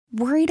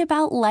Worried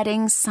about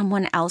letting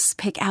someone else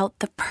pick out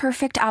the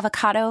perfect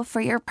avocado for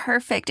your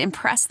perfect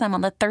impress them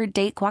on the third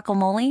date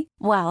guacamole?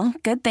 Well,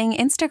 good thing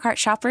Instacart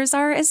shoppers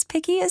are as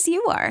picky as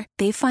you are.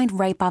 They find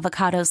ripe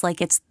avocados like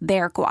it's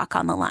their guac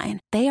on the line.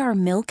 They are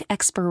milk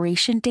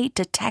expiration date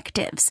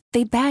detectives.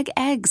 They bag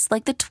eggs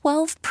like the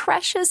 12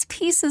 precious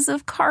pieces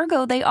of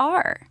cargo they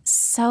are.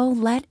 So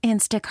let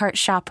Instacart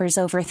shoppers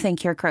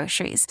overthink your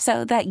groceries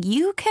so that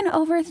you can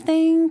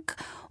overthink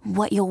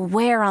what you'll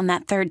wear on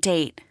that third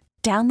date.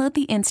 Download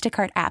the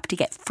Instacart app to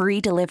get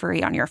free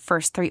delivery on your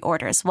first 3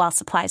 orders while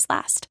supplies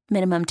last.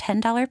 Minimum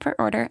 $10 per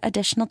order.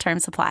 Additional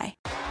terms apply.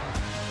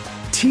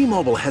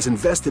 T-Mobile has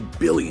invested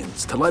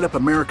billions to light up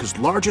America's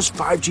largest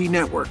 5G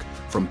network,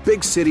 from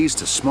big cities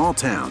to small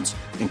towns,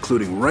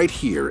 including right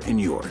here in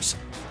yours.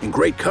 And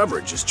great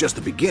coverage is just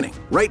the beginning.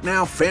 Right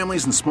now,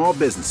 families and small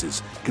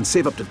businesses can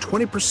save up to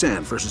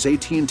 20% versus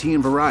AT&T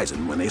and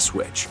Verizon when they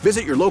switch.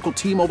 Visit your local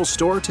T-Mobile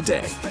store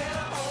today.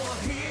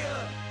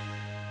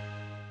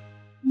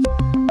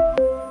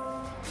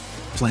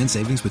 Plan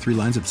savings with 3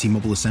 lines of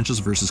T-Mobile Essentials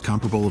versus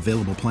comparable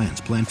available plans.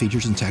 Plan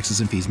features and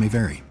taxes and fees may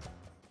vary.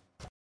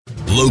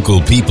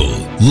 Local people,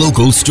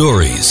 local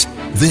stories.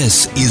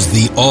 This is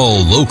the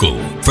All Local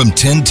from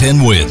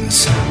 1010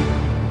 Wins.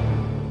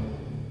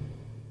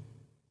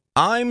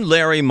 I'm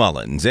Larry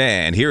Mullins,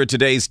 and here are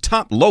today's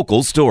top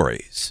local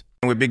stories.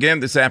 We begin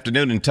this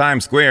afternoon in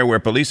Times Square, where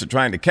police are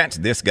trying to catch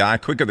this guy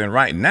quicker than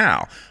right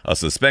now. A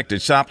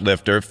suspected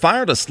shoplifter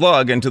fired a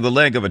slug into the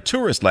leg of a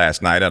tourist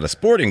last night at a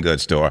sporting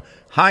goods store,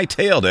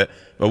 hightailed it,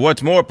 but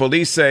what's more,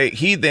 police say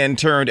he then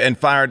turned and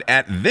fired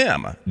at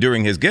them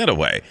during his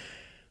getaway.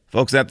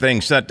 Folks, that thing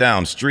shut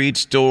down streets,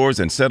 stores,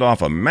 and set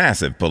off a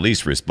massive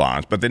police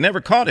response, but they never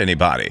caught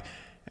anybody.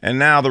 And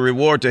now the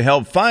reward to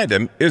help find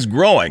him is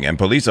growing, and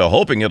police are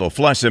hoping it'll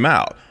flush him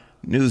out.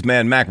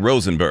 Newsman Mac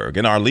Rosenberg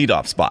in our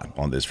leadoff spot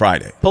on this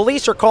Friday.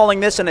 Police are calling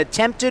this an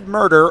attempted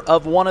murder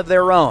of one of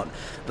their own.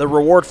 The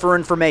reward for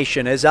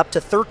information is up to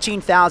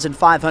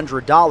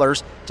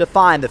 $13,500 to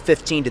find the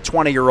 15 to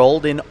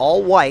 20-year-old in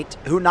all white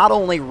who not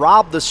only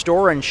robbed the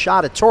store and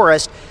shot a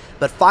tourist,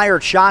 but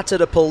fired shots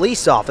at a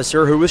police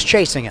officer who was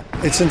chasing him.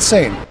 It's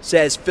insane,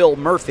 says Phil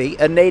Murphy,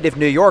 a native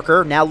New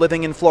Yorker now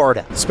living in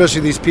Florida.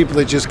 Especially these people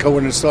that just go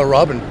in and start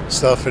robbing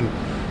stuff, and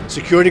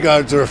security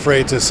guards are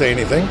afraid to say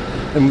anything.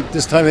 And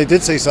this time they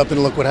did say something,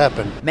 and look what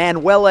happened.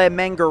 Manuele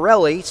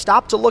Mangarelli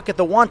stopped to look at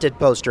the wanted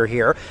poster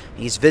here.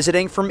 He's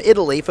visiting from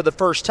Italy for the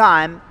first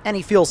time, and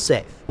he feels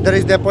safe. There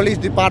is the police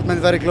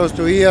department very close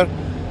to here,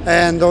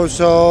 and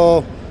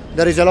also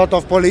there is a lot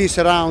of police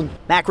around.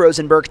 Mac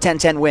Rosenberg,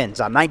 1010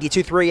 Wins on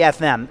 92.3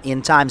 FM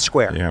in Times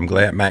Square. Yeah, I'm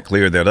glad Mac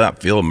cleared that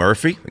up. Phil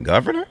Murphy, the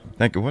governor?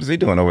 What is he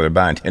doing over there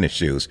buying tennis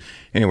shoes?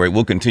 Anyway,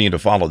 we'll continue to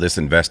follow this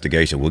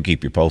investigation. We'll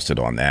keep you posted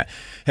on that.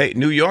 Hey,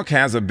 New York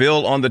has a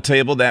bill on the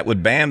table that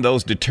would ban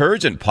those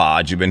detergent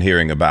pods you've been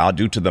hearing about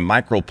due to the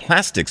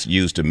microplastics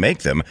used to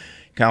make them.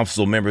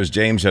 Council members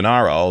James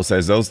Gennaro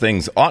says those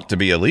things ought to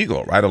be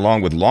illegal, right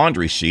along with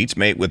laundry sheets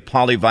made with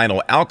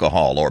polyvinyl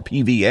alcohol, or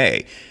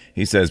PVA.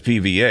 He says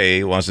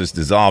PVA, once it's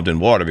dissolved in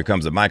water,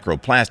 becomes a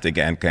microplastic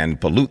and can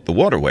pollute the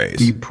waterways.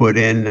 We put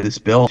in this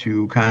bill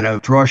to kind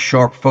of draw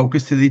sharp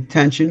focus to the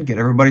attention, get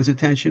everybody's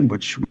attention,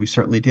 which we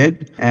certainly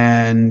did,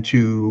 and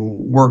to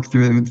work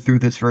through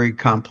this very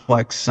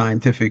complex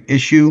scientific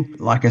issue,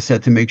 like I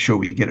said, to make sure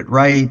we get it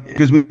right,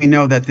 because we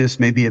know that this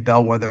may be a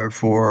bellwether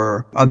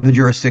for other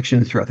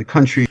jurisdictions throughout the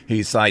country.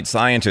 He cites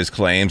scientists'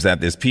 claims that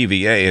this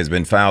PVA has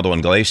been found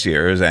on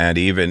glaciers and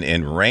even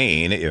in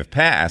rain. If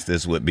passed,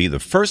 this would be the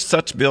first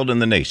such bill in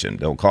the nation.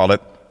 They'll call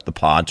it the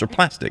Pods or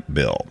Plastic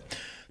Bill.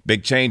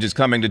 Big change is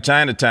coming to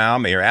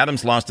Chinatown. Mayor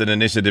Adams launched an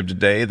initiative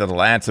today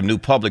that'll add some new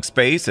public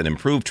space and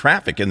improve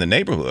traffic in the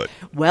neighborhood.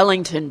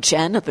 Wellington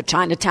Chen of the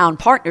Chinatown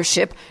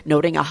Partnership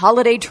noting a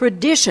holiday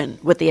tradition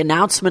with the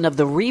announcement of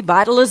the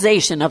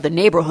revitalization of the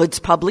neighborhood's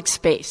public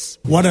space.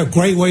 What a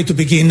great way to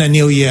begin the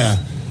new year.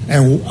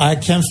 And I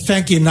can't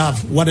thank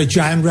enough what a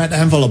giant red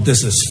envelope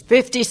this is.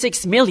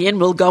 $56 million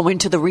will go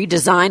into the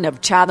redesign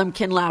of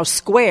Chatham-Kinlow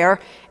Square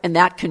and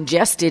that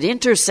congested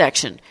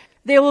intersection.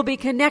 There will be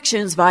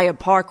connections via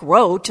Park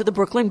Road to the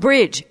Brooklyn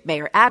Bridge.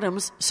 Mayor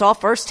Adams saw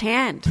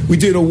firsthand. We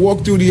did a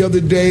walkthrough the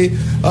other day.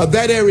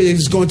 That area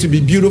is going to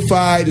be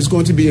beautified. It's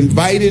going to be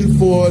inviting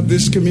for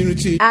this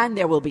community. And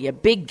there will be a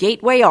big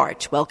gateway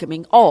arch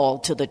welcoming all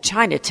to the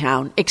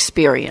Chinatown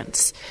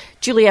experience.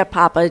 Juliet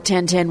Papa,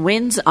 1010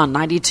 Wins on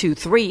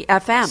 92.3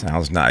 FM.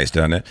 Sounds nice,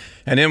 doesn't it?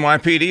 An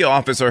NYPD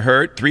officer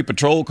hurt, 3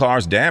 patrol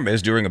cars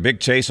damaged during a big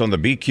chase on the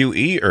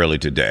BQE early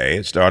today.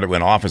 It started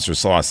when officers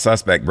saw a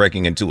suspect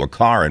breaking into a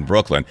car in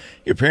Brooklyn.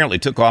 He apparently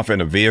took off in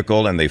a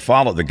vehicle, and they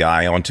followed the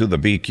guy onto the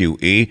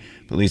BQE.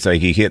 Police say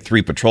he hit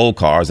 3 patrol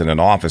cars, and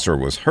an officer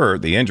was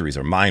hurt. The injuries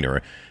are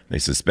minor. They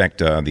suspect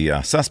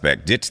the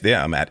suspect ditched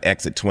them at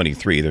exit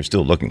 23. They're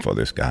still looking for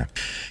this guy.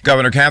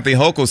 Governor Kathy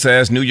Hochul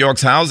says New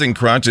York's housing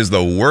crunch is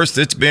the worst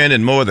it's been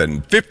in more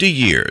than 50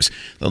 years.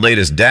 The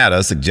latest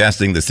data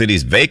suggesting the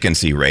city's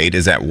vacancy rate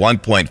is at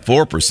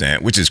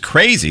 1.4%, which is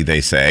crazy,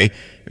 they say,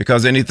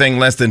 because anything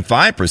less than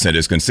 5%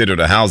 is considered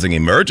a housing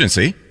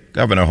emergency.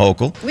 Governor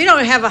Hochul. We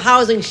don't have a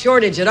housing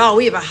shortage at all.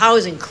 We have a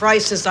housing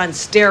crisis on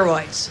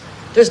steroids.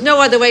 There's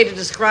no other way to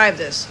describe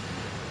this.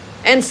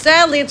 And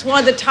sadly, it's one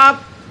of the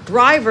top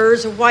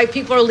drivers of why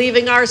people are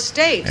leaving our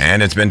state.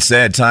 And it's been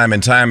said time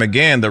and time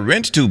again, the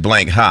rent's too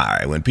blank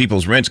high. When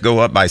people's rents go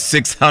up by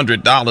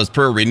 $600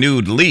 per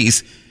renewed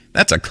lease,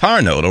 that's a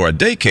car note or a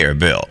daycare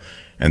bill.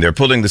 And they're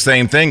pulling the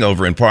same thing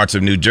over in parts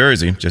of New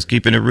Jersey. Just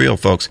keeping it real,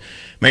 folks.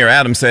 Mayor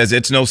Adams says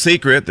it's no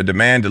secret the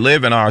demand to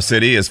live in our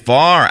city is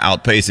far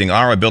outpacing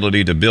our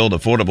ability to build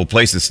affordable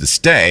places to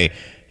stay.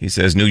 He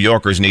says New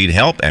Yorkers need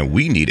help, and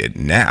we need it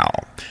now.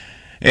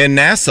 In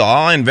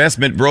Nassau,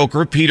 investment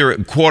broker Peter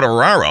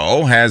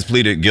Quartararo has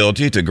pleaded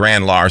guilty to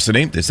grand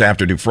larceny. This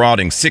after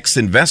defrauding 6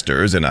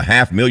 investors in a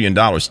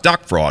 $500,000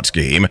 stock fraud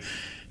scheme.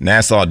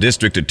 Nassau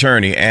District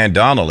Attorney Ann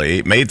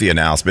Donnelly made the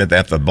announcement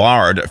that the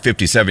barred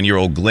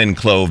 57-year-old Glen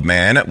Clove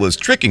man was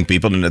tricking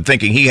people into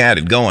thinking he had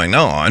it going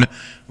on,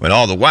 when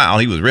all the while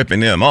he was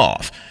ripping them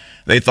off.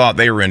 They thought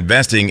they were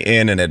investing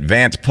in an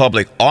advanced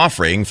public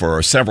offering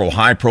for several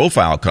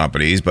high-profile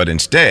companies, but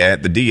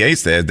instead, the DA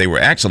says they were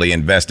actually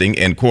investing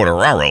in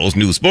Quartararo's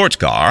new sports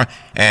car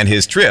and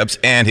his trips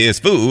and his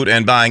food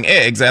and buying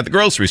eggs at the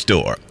grocery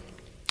store.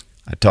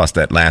 I tossed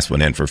that last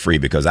one in for free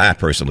because I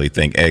personally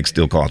think eggs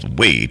still cost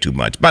way too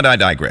much, but I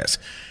digress.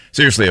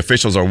 Seriously,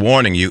 officials are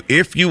warning you,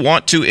 if you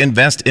want to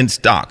invest in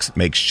stocks,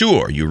 make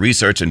sure you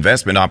research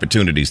investment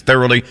opportunities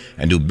thoroughly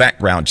and do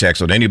background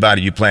checks on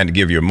anybody you plan to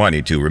give your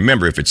money to.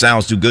 Remember, if it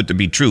sounds too good to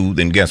be true,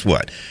 then guess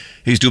what?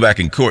 He's due back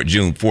in court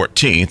June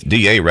 14th,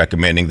 DA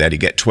recommending that he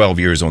get 12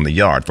 years on the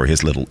yard for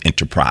his little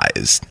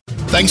enterprise.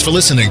 Thanks for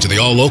listening to the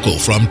All Local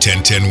from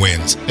 1010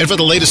 Wins. And for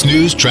the latest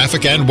news,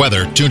 traffic, and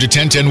weather, tune to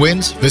 1010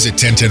 Wins, visit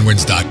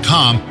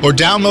 1010wins.com, or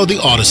download the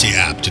Odyssey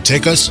app to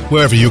take us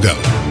wherever you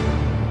go.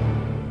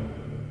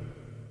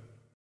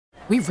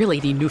 We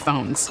really need new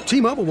phones.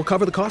 T-Mobile will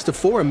cover the cost of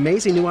 4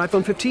 amazing new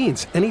iPhone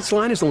 15s, and each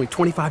line is only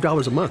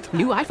 $25 a month.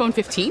 New iPhone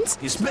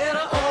 15s? It's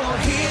better over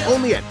here.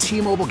 Only at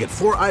T-Mobile, get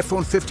 4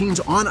 iPhone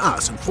 15s on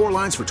us and 4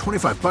 lines for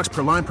 $25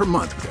 per line per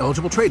month with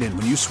eligible trade-in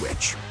when you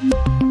switch.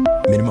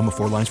 Minimum of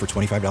 4 lines for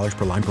 $25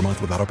 per line per month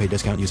with autopay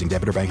discount using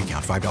debit or bank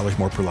account. $5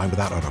 more per line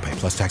without autopay,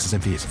 plus taxes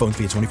and fees. Phone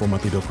fee at 24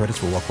 monthly bill credits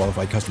for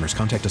well-qualified customers.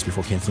 Contact us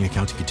before canceling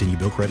account to continue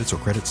bill credits or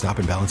credit stop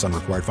and balance on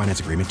required finance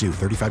agreement due.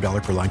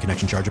 $35 per line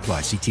connection charge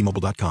applies. See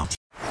T-Mobile.com.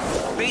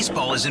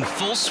 Baseball is in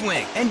full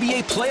swing.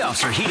 NBA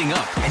playoffs are heating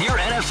up, and your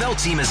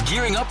NFL team is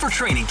gearing up for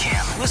training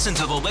camp. Listen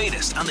to the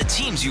latest on the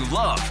teams you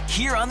love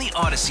here on the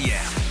Odyssey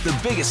app. The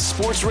biggest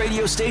sports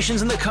radio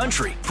stations in the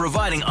country,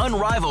 providing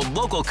unrivaled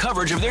local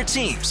coverage of their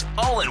teams,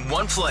 all in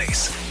one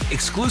place.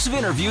 Exclusive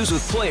interviews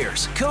with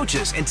players,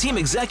 coaches, and team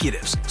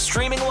executives,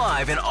 streaming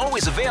live and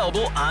always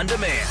available on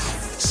demand.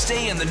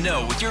 Stay in the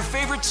know with your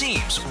favorite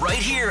teams right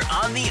here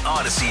on the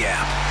Odyssey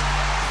app.